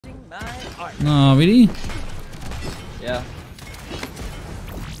No, really? Yeah.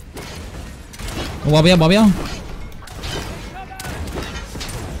 Wobby up.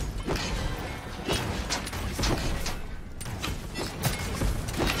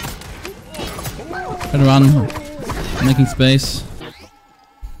 Try to run. I'm making space.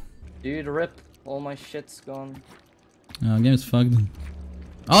 Dude, rip. All my shit's gone. Oh, game is fucked.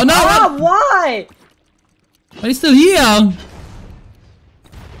 Oh no! Ah, why? But he's still here!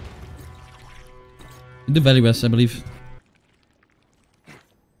 You did very best, I believe.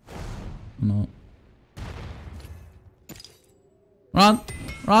 No. Run!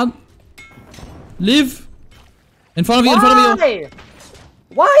 Live! In front of you,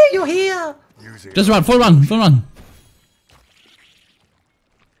 Why are you here? Just run, full run.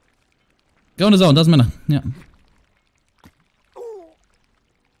 Go in the zone, doesn't matter. Yeah.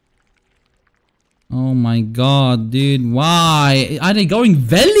 Oh my god, dude, why? Are they going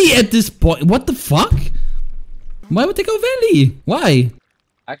valley at this point? What the fuck? Why would they go valley? Why?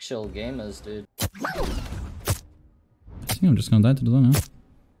 Actual gamers, dude. I think I'm just gonna die to the zone now.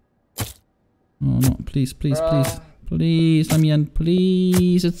 Oh no, please. Please, let me in,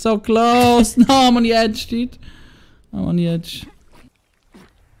 please. It's so close. No, I'm on the edge, dude. I'm on the edge.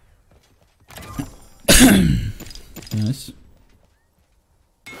 Nice.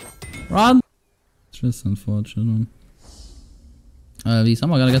 Run! It's just unfortunate, man. We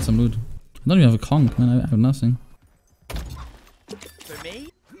somehow gotta get some loot. I don't even have a conch, man. I have nothing. For me?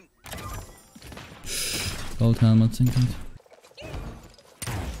 Gold helmet, thinking.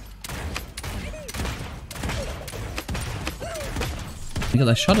 Because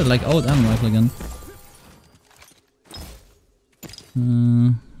I shot it like old ammo rifle again.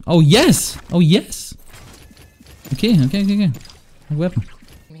 Oh yes! Okay. Good weapon.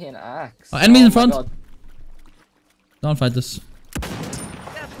 Give me an axe. Oh, enemies in front! God. Don't fight this.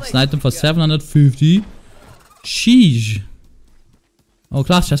 Snipe them for 750. Sheesh. Oh,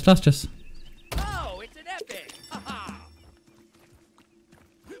 class chest. Oh, it's an epic.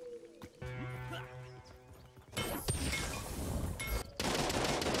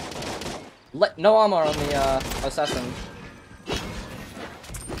 No armor on the assassin.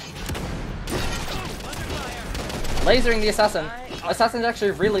 Lasering the assassin. Assassin's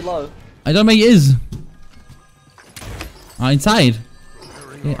actually really low. I don't know where he is. Oh, inside.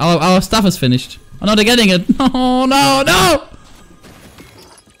 Yeah, our stuff is finished. Oh no, they're getting it. No!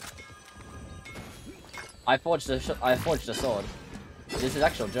 I forged a sword. This is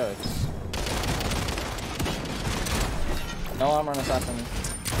actual jokes. No armor on assassin.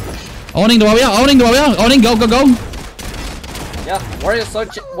 Owning the warrior. Owning, go. Yeah,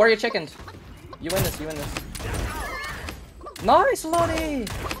 warrior chickened. You win this. Nice, Lonnie!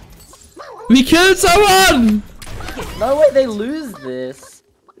 We killed someone! No way they lose this.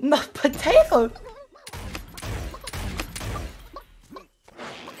 No, potato!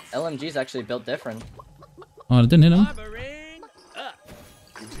 LMG's actually built different. Oh, I didn't hit him.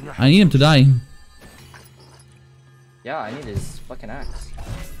 I need him to die. Yeah, I need his fucking axe.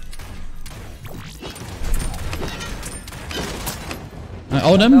 I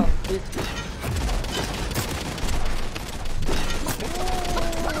owed him. No,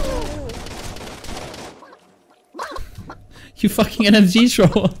 You fucking energy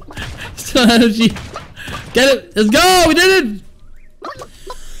troll. Still energy. Get it! Let's go! We did it!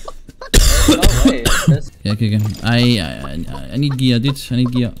 no way. Okay. I need gear, dude. I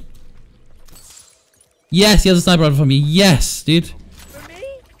need gear. Yes, he has a sniper rifle for me. Yes, dude.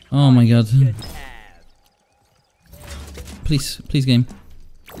 Oh my god. Please, game.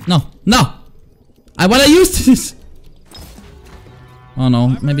 No! I wanna use this! Oh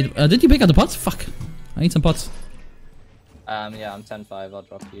no, maybe. Did you pick up the pots? Fuck. I need some pots. Yeah, I'm 10-5. I'll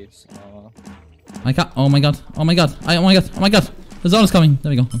drop you. So... I can't. Oh my god. The zone is coming. There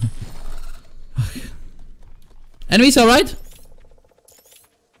we go. Okay. Fuck. Enemies, alright?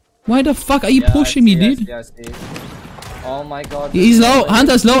 Why the fuck are you pushing me, dude? I see. Oh my god. He's low.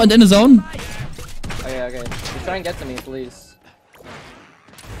 Hunter's low and in the zone. Okay. You try and get to me, please.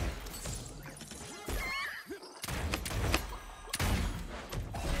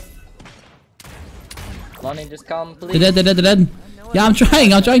 Lonnie, just come, please. They're dead. Yeah, I'm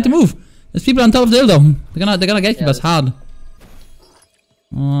trying to move. There's people on top of the hill though. They're gonna get us hard.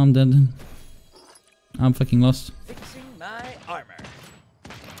 Oh, I'm dead. I'm fucking lost. Fixing my armor.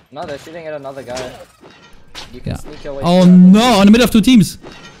 No, they're shooting at another guy. You can sneak your way. Oh no, in the middle of two teams.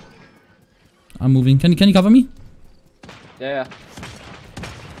 I'm moving. Can you cover me? Yeah.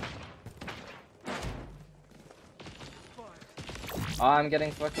 Oh, I'm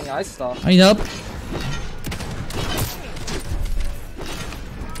getting fucking ice stuff. I need help.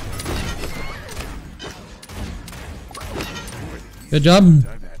 Good job.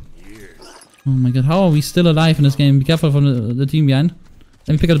 Oh my god, how are we still alive in this game? Be careful from the team behind.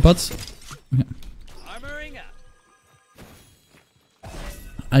 Let me pick up the pots. Okay. Armoring up.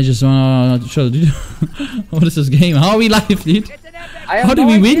 I just wanna show dude. What is this game? How are we live, dude? It's an epic. How did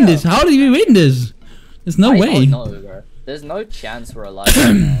we win this? How did we win this? There's no way. No, bro. There's no chance we're alive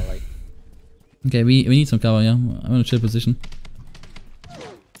right now. Like. Okay, we need some cover, yeah. I'm in a chill position.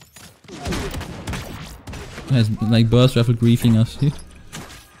 Guys, like burst rifle griefing us, dude.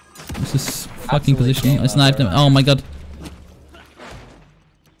 This is fucking positioning. I sniped him. Oh my god.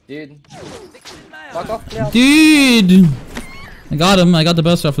 Dude. Fuck off, Cleo. Dude! I got him. I got the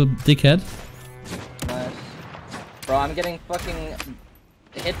burst rifle, dickhead. Nice. Bro, I'm getting fucking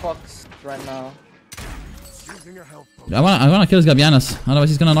hitbox right now. I wanna kill this guy behind us. Otherwise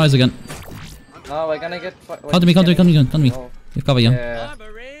he's gonna noise again. No, we're gonna get. Come to me, come to me, come to me, come to me. Oh. You have cover, yeah. Yeah.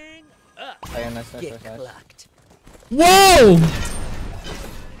 Armoring up. Oh, yeah, nice. Clucked. Whoa!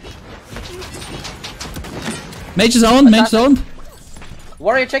 Mage is owned, mage is owned.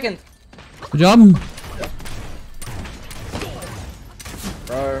 Warrior chicken. Good job.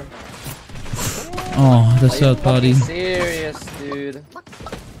 Bro. Oh, the Are you third party. fucking serious, dude?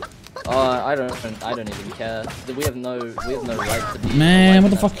 I don't even care. We have no right to be. Man, what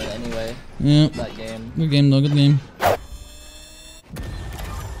the fuck? Anyway, Yeah. that game. Good game though, good game. Oh,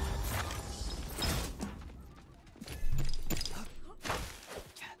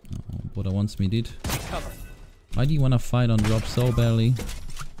 Buddha wants me, dude. Why do you wanna fight on drop so badly?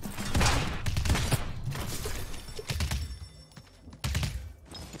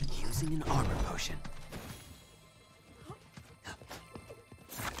 Using an armor potion.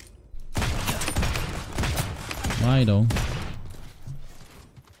 Why though?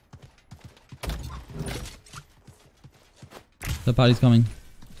 The party's coming.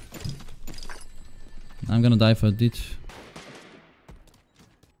 I'm gonna die for it, dude.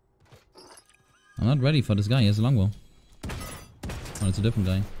 I'm not ready for this guy, he has a longbow. Oh, it's a different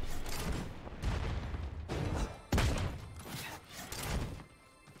guy.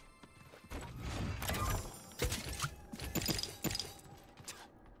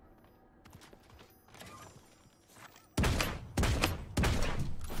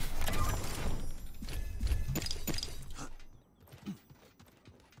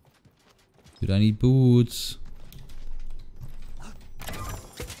 Dude, I need boots.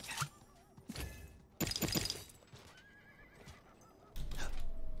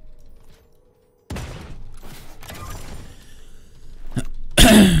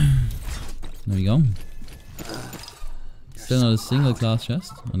 There we go. Still not a single class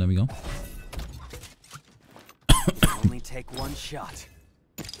chest. Oh, there we go. Only take one shot.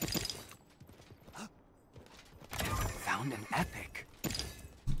 Found an epic.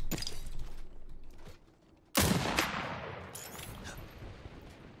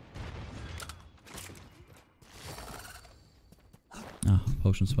 Ah,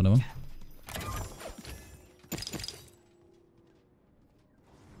 potions, whatever.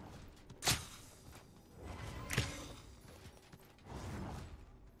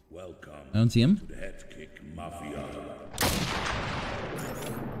 Welcome I don't see him. to the Head Kick Mafia.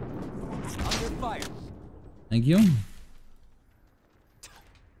 Under fire. Thank you.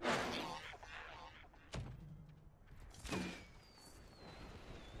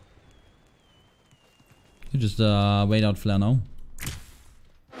 You just wait out flare now.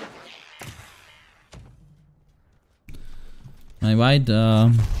 My white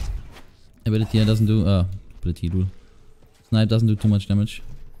ability here doesn't do ability rule. Snipe doesn't do too much damage.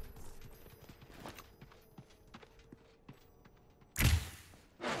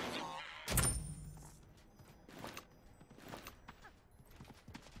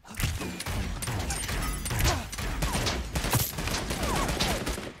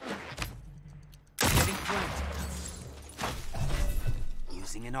 Getting flanked.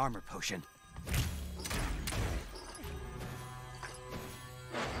 Using an armor potion.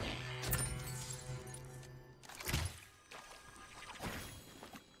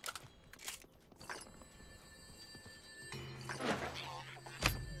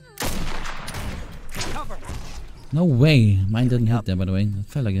 Cover. No way. Mine didn't hit there, by the way. It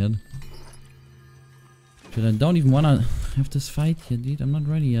felt like it did. Dude, I don't even wanna have this fight yet, dude. I'm not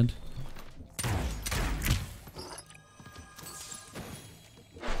ready yet.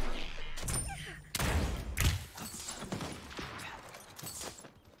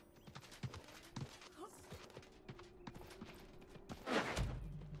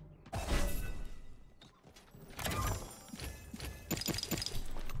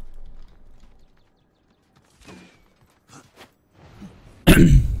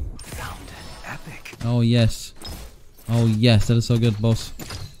 Found an epic. Oh yes. Oh yes, that is so good, boss.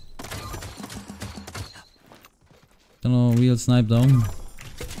 Don't know, real snipe down.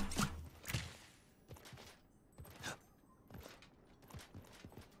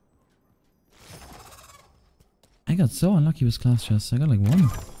 I got so unlucky with class chests. I got like 1.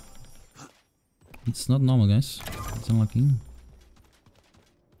 It's not normal, guys. It's unlucky.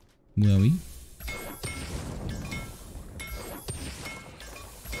 Where are we?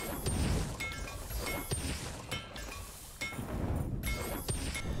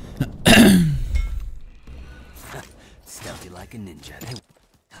 Stealthy like a ninja.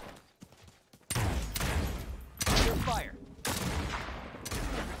 Under fire.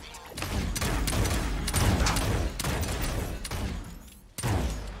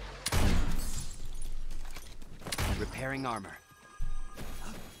 Repairing armor.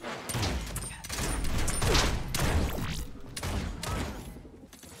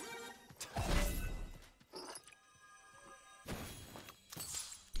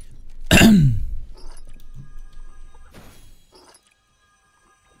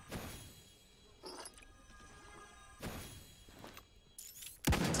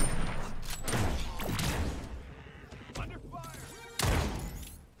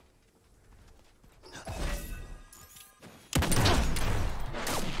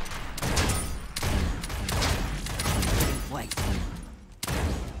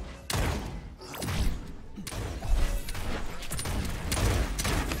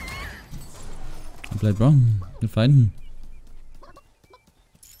 Played, bro. Good fighting.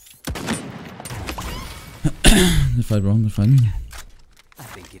 Good fight, bro. Good fighting. I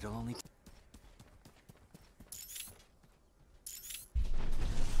think it'll only.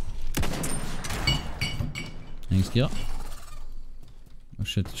 Thanks, Kia. Oh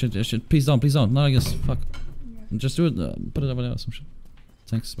shit, shit, shit. Please don't, please don't. No, I guess. Fuck. Just do it. Put it over there or some shit.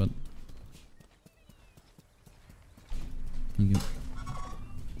 Thanks, but. Thank you.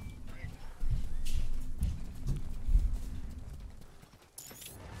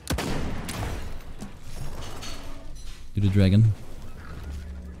 Do the dragon.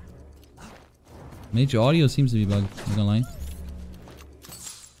 Major audio seems to be bugged, not gonna lie.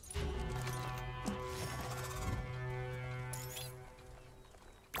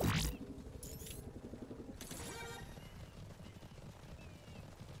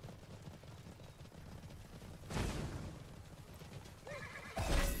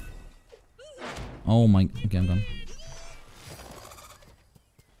 Oh my, okay, I'm done.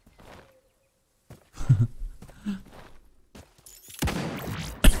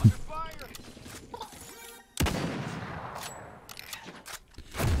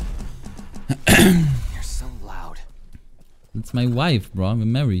 You're so loud. It's my wife, bro. We're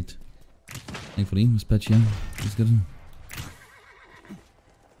married. Thankfully, Miss Petya. He's good.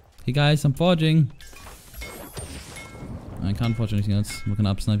 Hey guys, I'm forging. I can't forge anything else. What can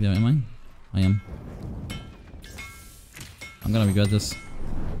I up snipe here? Am I? I am. I'm gonna regret this.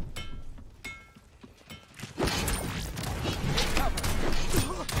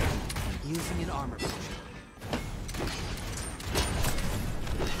 Using an armor potion.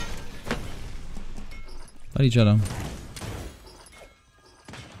 Fight each other.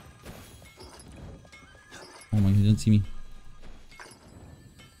 Oh my god, he didn't see me.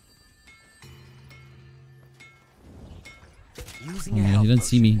 Using Oh a my god, health he didn't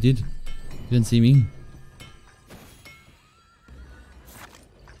see me. He did. He didn't see me.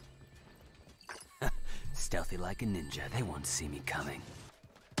 Stealthy like a ninja. They won't see me coming.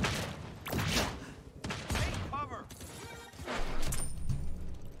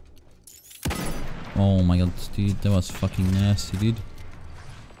 Oh my god, dude, that was fucking nasty, dude.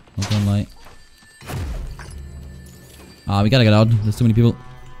 Not gonna lie. Ah, we gotta get out. There's too many people.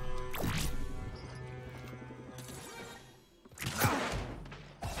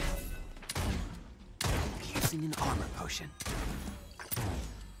 Using an armor potion.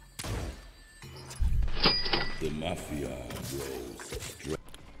 The Mafia grows strength.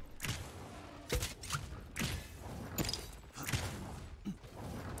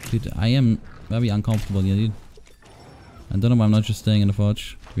 Dude, I am very uncomfortable here, dude. I don't know why I'm not just staying in the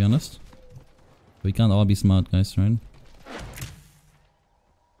forge, to be honest. We can't all be smart, guys, right?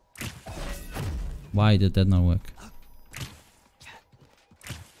 Why did that not work?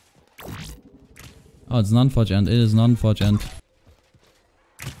 Oh, it's non-forge end. It is non-forge end.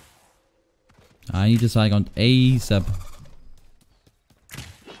 I need this icon ASAP.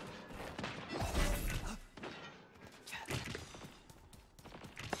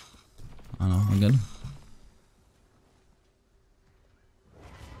 I know, I'm good.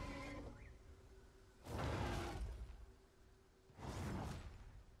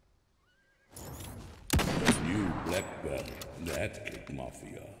 New black belt. Well, that kick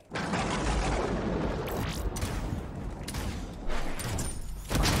mafia.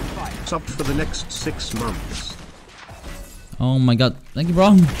 Up for the next 6 months. Oh my god, thank you, bro.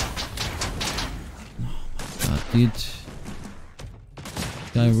 Oh my god, dude.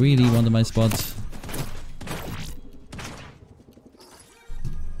 Guy really wanted my spot.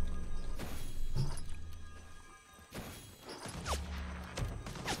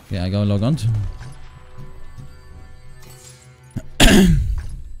 Yeah, I gotta log on.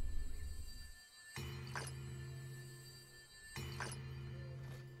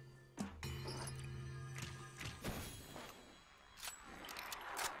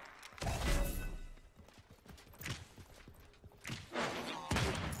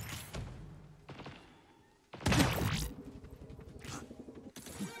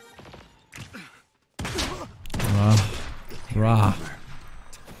 Rah.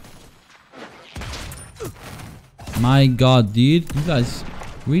 My god, dude. You guys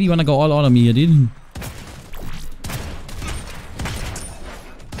really wanna go all out on me here, dude.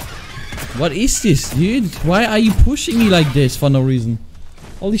 What is this, dude? Why are you pushing me like this for no reason?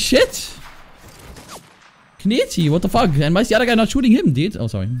 Holy shit. Kneti, what the fuck? And why is the other guy not shooting him, dude? Oh,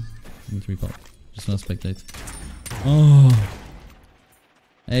 sorry. I need to recall. Just not spectate. Oh.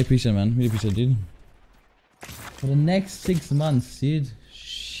 I appreciate it, man. Really appreciate it, dude. For the next 6 months, dude.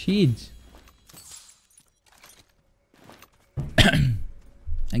 Shit.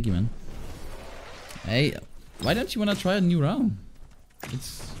 Thank you, man. Hey, why don't you wanna try a new round?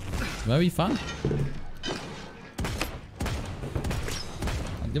 It's very fun.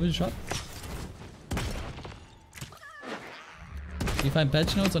 I'll give it a shot. If you find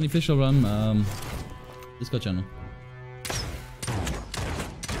patch notes on the official run, Discord channel.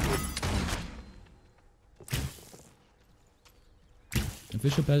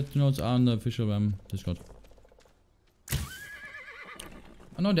 Official patch notes are on the official Discord.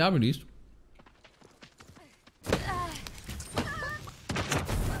 Oh no, they are released.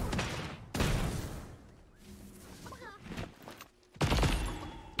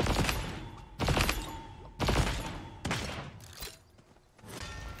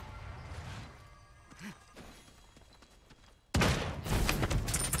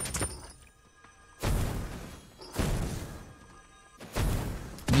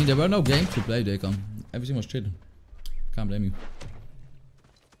 I mean, there were no games to play, Dacon. Everything was chill. Can't blame you.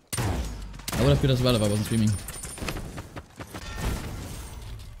 I would have quit as well if I wasn't streaming.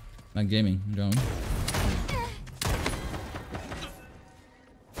 Like gaming, you know.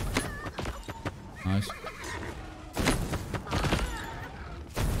 Nice.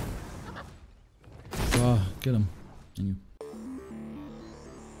 Oh, get him. Thank you.